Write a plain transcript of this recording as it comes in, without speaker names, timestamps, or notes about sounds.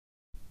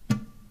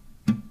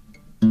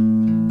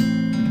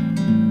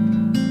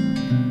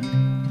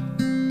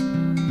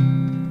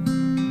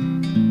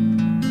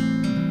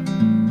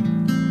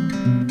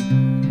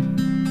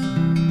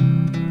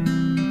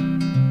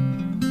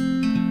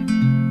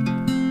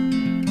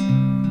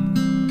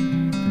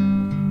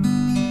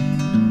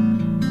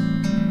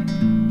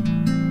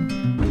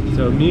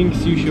So me and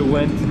Ksusha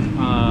went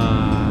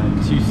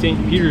to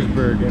St.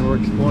 Petersburg and we're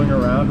exploring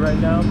around right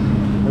now.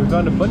 And we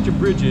found a bunch of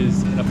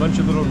bridges and a bunch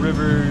of little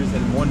rivers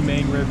and one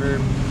main river.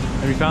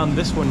 And we found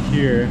this one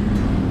here.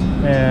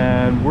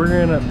 And we're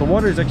gonna, the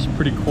water is actually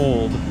pretty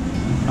cold.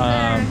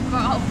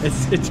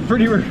 It's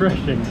pretty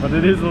refreshing, but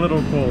it is a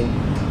little cold.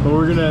 But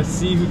we're gonna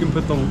see who can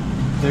put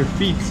their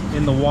feet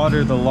in the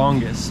water the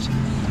longest.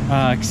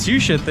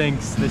 Ksusha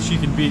thinks that she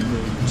can beat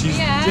me. She's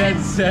dead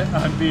set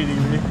on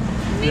beating me.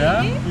 Me?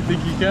 Yeah? You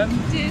think you can?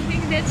 Do you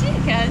think that you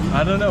can?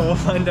 I don't know, we'll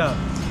find out.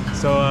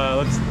 So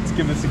let's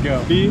give this a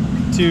go. 3,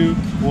 2,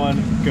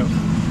 1, go.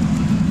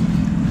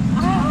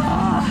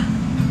 Ah,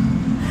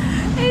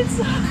 it's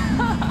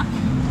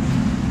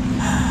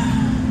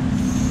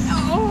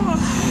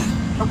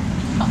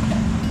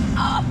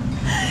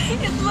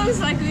it looks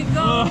like we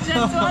go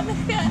just one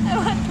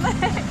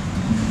leg.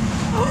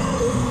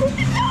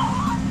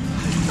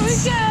 We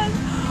can.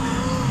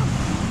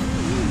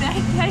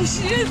 I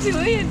should do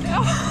it.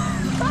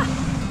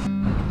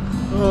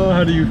 Oh,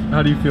 how do you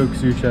feel,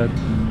 Ksusha,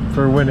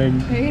 for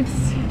winning?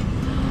 It's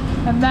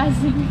a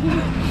massive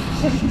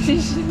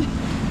competition.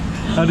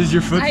 How does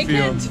your foot I feel?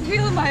 can't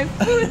feel my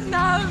foot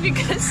now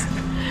because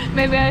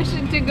maybe I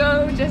should to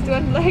go just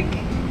one leg.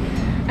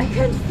 I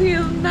can't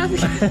feel nothing.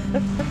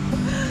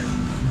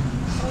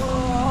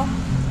 Oh.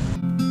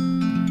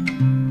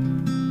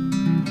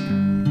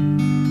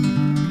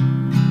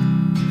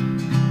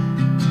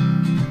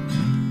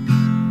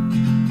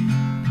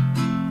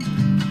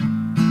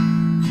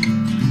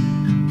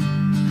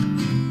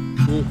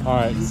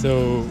 Alright,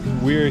 so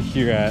we're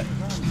here at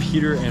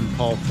Peter and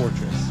Paul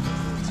Fortress.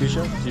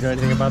 Ksusha, do you know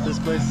anything about this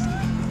place?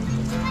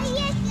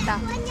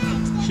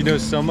 She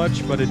knows so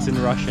much, but it's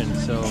in Russian,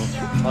 so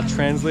I'll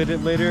translate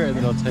it later and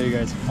then I'll tell you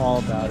guys all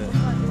about it.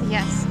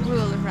 Yes, we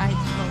will write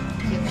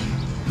about you.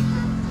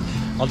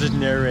 I'll just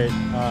narrate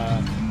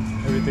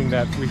everything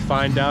that we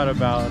find out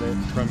about it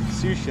from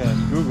Ksusha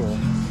and Google,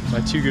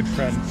 my two good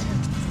friends.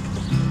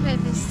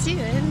 Maybe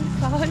Steven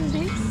found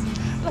this.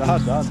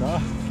 Da.